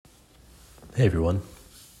Hey everyone,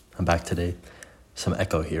 I'm back today. Some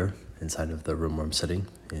echo here inside of the room where I'm sitting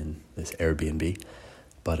in this Airbnb,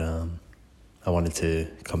 but I wanted to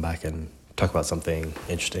come back and talk about something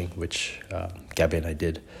interesting, which Gabby and I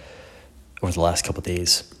did over the last couple of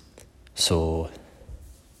days. So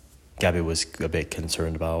Gabby was a bit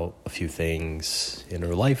concerned about a few things in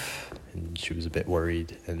her life, and she was a bit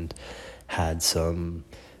worried and had some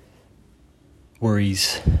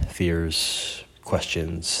worries, fears,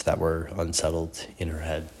 questions that were unsettled in her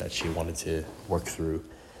head that she wanted to work through.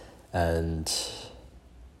 And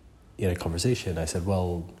in a conversation, I said,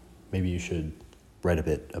 well, maybe you should write a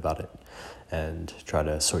bit about it and try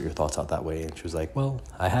to sort your thoughts out that way. And she was like, well,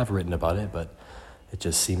 I have written about it, but it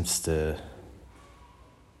just seems to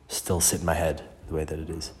still sit in my head the way that it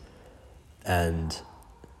is. And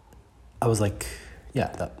I was like, yeah,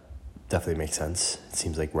 that definitely makes sense. It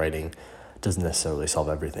seems like writing doesn't necessarily solve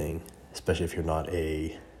everything, especially if you're not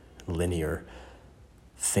a linear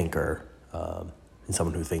thinker and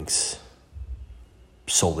someone who thinks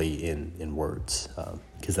solely in words,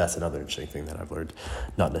 because that's another interesting thing that I've learned.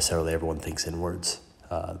 Not necessarily everyone thinks in words.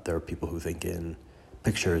 There are people who think in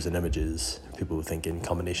pictures and images, people who think in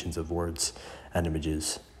combinations of words and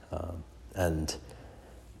images, and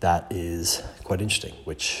that is quite interesting,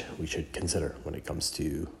 which we should consider when it comes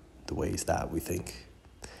to the ways that we think.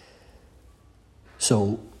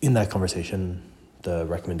 So in that conversation, the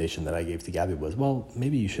recommendation that I gave to Gabby was, well,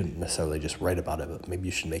 maybe you shouldn't necessarily just write about it, but maybe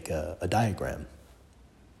you should make a diagram.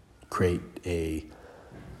 Create a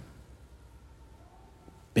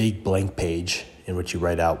big blank page in which you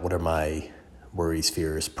write out what are my worries,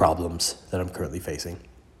 fears, problems that I'm currently facing.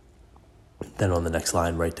 Then on the next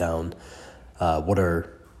line, write down that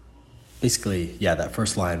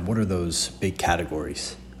first line, what are those big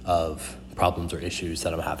categories of problems or issues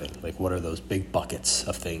that I'm having? Like, what are those big buckets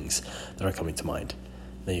of things that are coming to mind?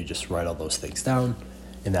 Then you just write all those things down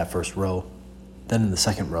in that first row. Then in the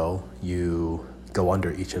second row, you go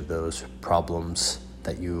under each of those problems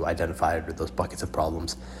that you identified, or those buckets of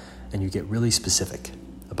problems, and you get really specific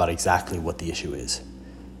about exactly what the issue is.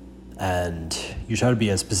 And you try to be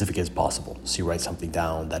as specific as possible. So you write something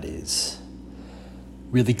down that is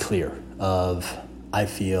really clear of, I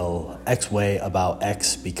feel X way about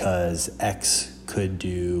X because X could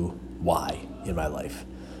do Y in my life.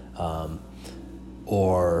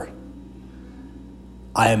 Or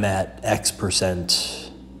I am at X percent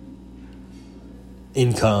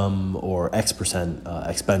income, or X percent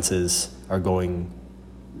expenses are going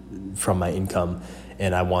from my income,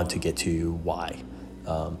 and I want to get to Y.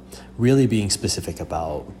 Really being specific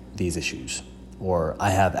about these issues. Or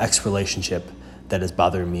I have X relationship that is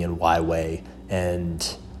bothering me in Y way,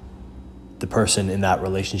 and the person in that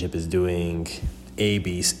relationship is doing A,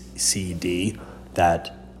 B, C, D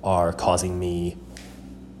that are causing me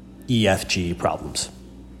E, F, G problems.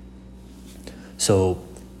 So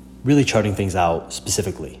really charting things out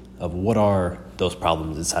specifically of what are those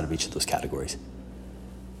problems inside of each of those categories.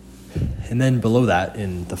 And then below that,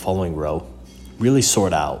 in the following row, really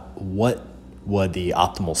sort out what would the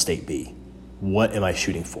optimal state be. What am I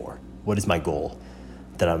shooting for? What is my goal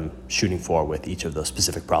that I'm shooting for with each of those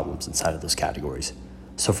specific problems inside of those categories?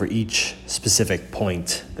 So for each specific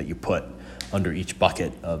point that you put under each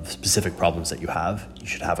bucket of specific problems that you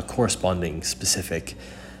should have a corresponding specific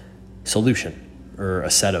solution, or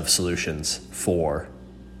a set of solutions for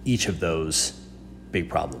each of those big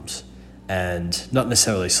problems. And not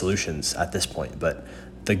necessarily solutions at this point, but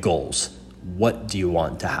the goals. What do you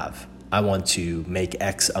want to have? I want to make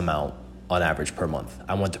X amount on average per month.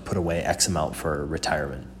 I want to put away X amount for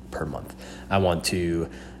retirement per month. I want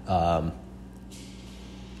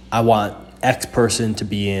X person to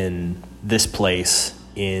be in this place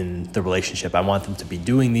in the relationship. I want them to be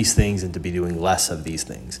doing these things and to be doing less of these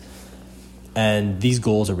things. And these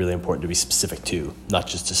goals are really important to be specific to, not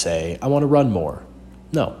just to say, I want to run more.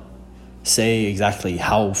 No. Say exactly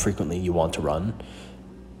how frequently you want to run,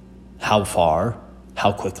 how far,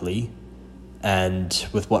 how quickly, and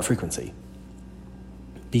with what frequency.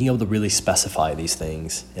 Being able to really specify these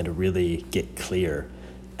things and to really get clear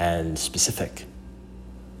and specific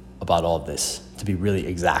about all of this, to be really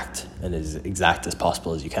exact and as exact as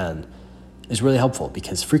possible as you can, is really helpful,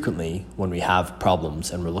 because frequently when we have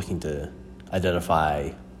problems and we're looking to identify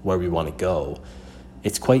where we want to go,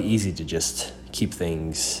 it's quite easy to just keep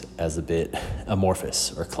things as a bit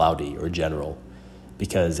amorphous or cloudy or general,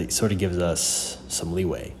 because it sort of gives us some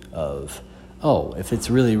leeway of, oh, if it's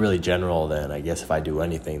really, really general, then I guess if I do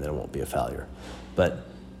anything, then it won't be a failure. But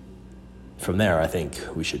from there, I think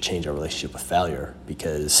we should change our relationship with failure,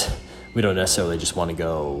 because we don't necessarily just want to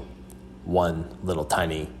go one little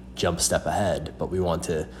tiny jump step ahead, but we want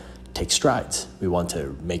to take strides. We want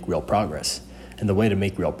to make real progress. And the way to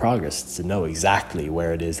make real progress is to know exactly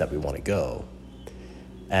where it is that we want to go.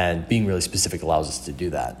 And being really specific allows us to do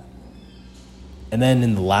that. And then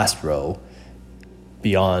in the last row,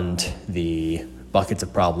 beyond the buckets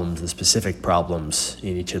of problems, the specific problems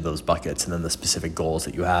in each of those buckets, and then the specific goals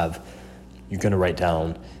that you have, you're going to write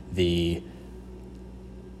down the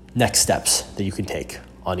next steps that you can take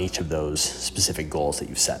on each of those specific goals that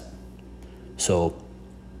you've set. So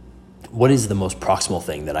what is the most proximal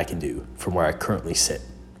thing that I can do from where I currently sit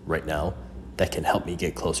right now that can help me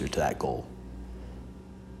get closer to that goal?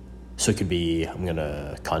 So it could be, I'm going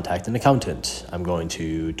to contact an accountant. I'm going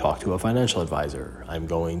to talk to a financial advisor. I'm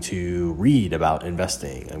going to read about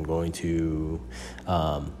investing. I'm going to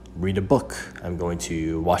read a book. I'm going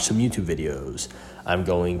to watch some YouTube videos. I'm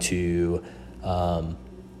going to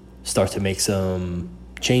start to make some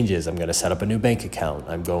changes. I'm going to set up a new bank account.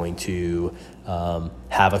 I'm going to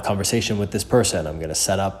have a conversation with this person. I'm going to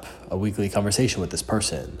set up a weekly conversation with this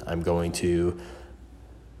person. I'm going to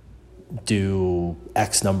do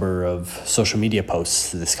X number of social media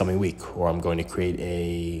posts this coming week, or I'm going to create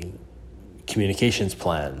a communications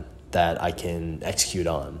plan that I can execute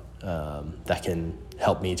on, that can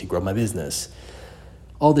help me to grow my business.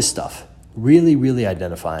 All this stuff, really, really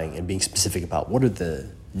identifying and being specific about what are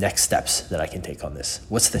the next steps that I can take on this.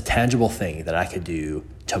 What's the tangible thing that I could do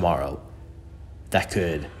tomorrow that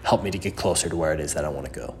could help me to get closer to where it is that I want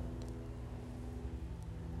to go?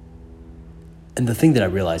 And the thing that I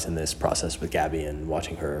realized in this process with Gabby and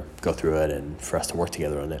watching her go through it and for us to work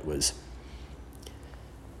together on it was,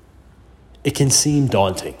 it can seem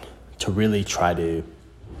daunting to really try to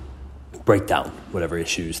break down whatever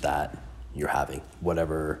issues that you're having,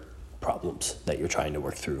 whatever problems that you're trying to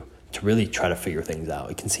work through, to really try to figure things out.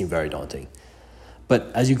 It can seem very daunting. But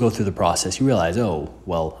as you go through the process, you realize, oh,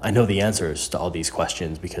 well, I know the answers to all these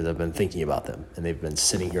questions because I've been thinking about them and they've been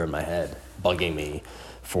sitting here in my head, bugging me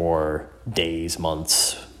for days,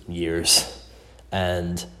 months, years,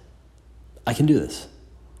 and I can do this.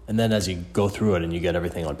 And then as you go through it and you get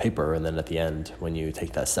everything on paper, and then at the end, when you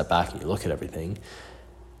take that step back and you look at everything,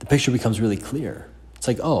 the picture becomes really clear. It's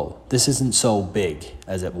like, oh, this isn't so big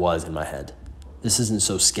as it was in my head. This isn't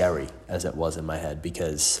so scary as it was in my head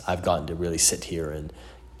because I've gotten to really sit here and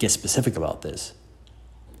get specific about this.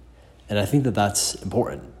 And I think that that's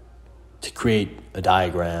important, to create a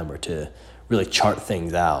diagram or to really chart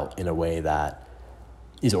things out in a way that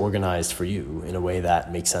is organized for you, in a way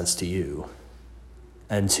that makes sense to you,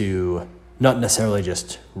 and to not necessarily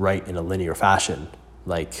just write in a linear fashion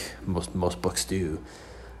like most books do,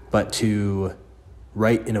 but to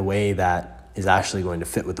write in a way that is actually going to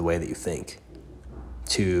fit with the way that you think,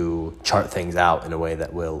 to chart things out in a way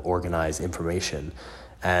that will organize information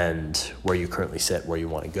and where you currently sit, where you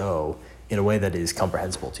want to go, in a way that is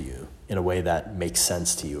comprehensible to you, in a way that makes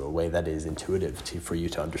sense to you, a way that is intuitive for you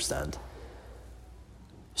to understand.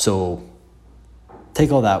 So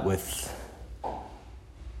take all that with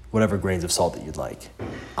whatever grains of salt that you'd like.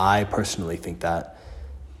 I personally think that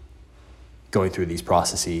going through these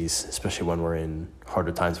processes, especially when we're in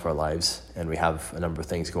harder times of our lives and we have a number of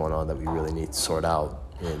things going on that we really need to sort out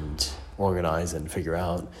and organize and figure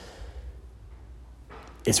out,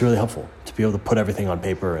 it's really helpful to be able to put everything on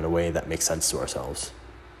paper in a way that makes sense to ourselves.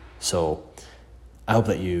 So I hope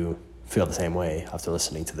that you feel the same way after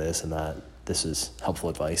listening to this and that this is helpful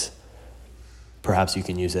advice. Perhaps you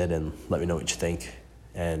can use it and let me know what you think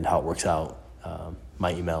and how it works out.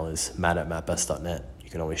 My email is matt@mattbest.net. You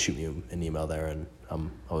can always shoot me an email there, and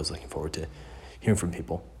I'm always looking forward to hearing from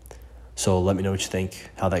people. So let me know what you think,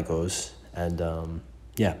 how that goes, and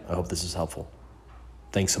I hope this is helpful.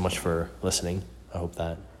 Thanks so much for listening. I hope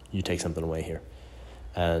that you take something away here.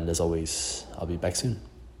 And as always, I'll be back soon.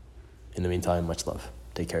 In the meantime, much love.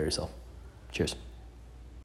 Take care of yourself. Cheers.